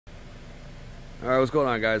Alright, what's going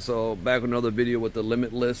on, guys? So back with another video with the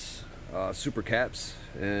Limitless super caps,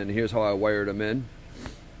 and here's how I wired them in.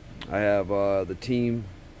 I have the Team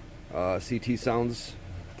CT Sounds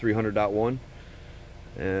 300.1,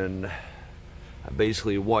 and I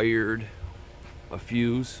basically wired a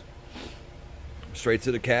fuse straight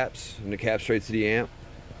to the caps and the cap straight to the amp.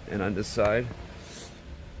 And on this side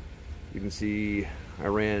you can see I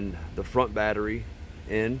ran the front battery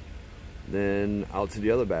in, then out to the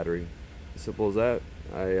other battery. Simple as that.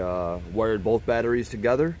 I wired both batteries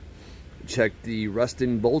together, checked the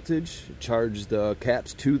resting voltage, charged the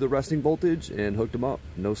caps to the resting voltage, and hooked them up.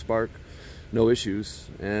 No spark, no issues.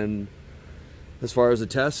 And as far as the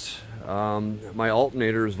test, my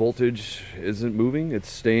alternator's voltage isn't moving. It's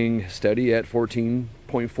staying steady at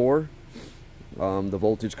 14.4. The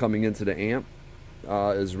voltage coming into the amp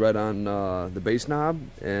is red on the bass knob,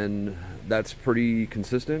 and that's pretty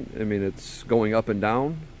consistent. I mean, it's going up and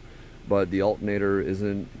down, but the alternator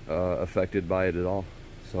isn't affected by it at all.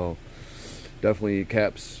 So definitely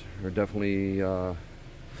caps are definitely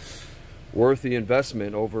worth the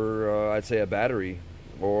investment over I'd say a battery,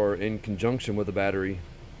 or in conjunction with a battery.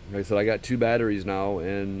 Like I said, I got 2 batteries now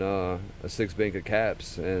and a 6 bank of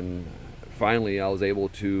caps, and finally I was able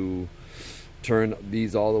to turn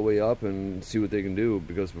these all the way up and see what they can do,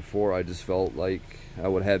 because before I just felt like I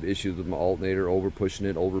would have issues with my alternator, over pushing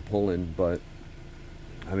it, over pulling. But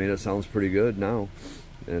I mean, it sounds pretty good now,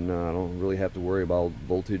 and I don't really have to worry about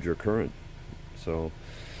voltage or current. So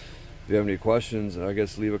if you have any questions, I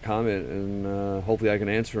guess leave a comment, and hopefully I can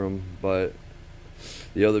answer them. But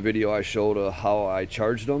the other video I showed how I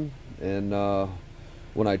charged them, and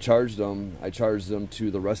when I charged them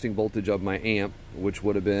to the resting voltage of my amp, which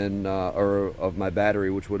would have been, or of my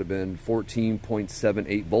battery, which would have been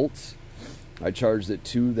 14.78 volts. I charged it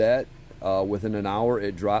to that. Within an hour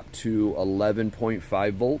it dropped to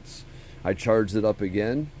 11.5 volts. I charged it up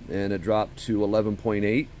again and it dropped to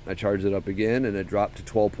 11.8. I charged it up again and it dropped to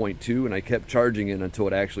 12.2, and I kept charging it until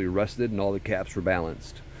it actually rested and all the caps were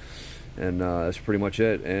balanced. And that's pretty much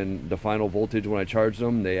it. And the final voltage when I charged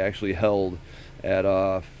them, they actually held at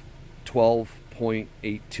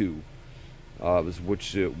 12.82.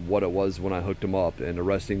 What it was when I hooked them up, and the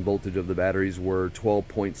resting voltage of the batteries were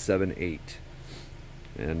 12.78.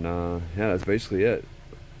 And yeah, that's basically it.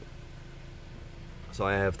 So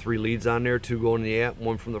I have 3 leads on there, 2 going in the amp,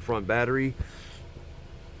 1 from the front battery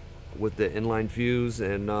with the inline fuse,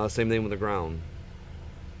 and same thing with the ground.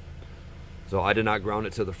 So I did not ground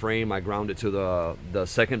it to the frame. I ground it to the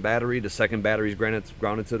second battery. The second battery is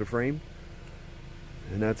grounded to the frame,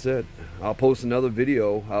 and that's it. I'll post another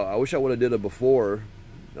video. I wish I would have did it before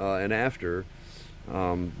and after,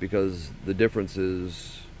 because the difference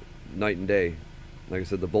is night and day. Like I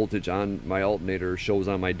said, the voltage on my alternator shows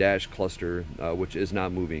on my dash cluster, which is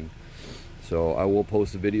not moving. So I will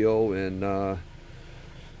post a video, and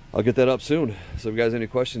I'll get that up soon. So if you guys have any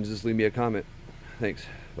questions, just leave me a comment. Thanks.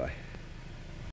 Bye.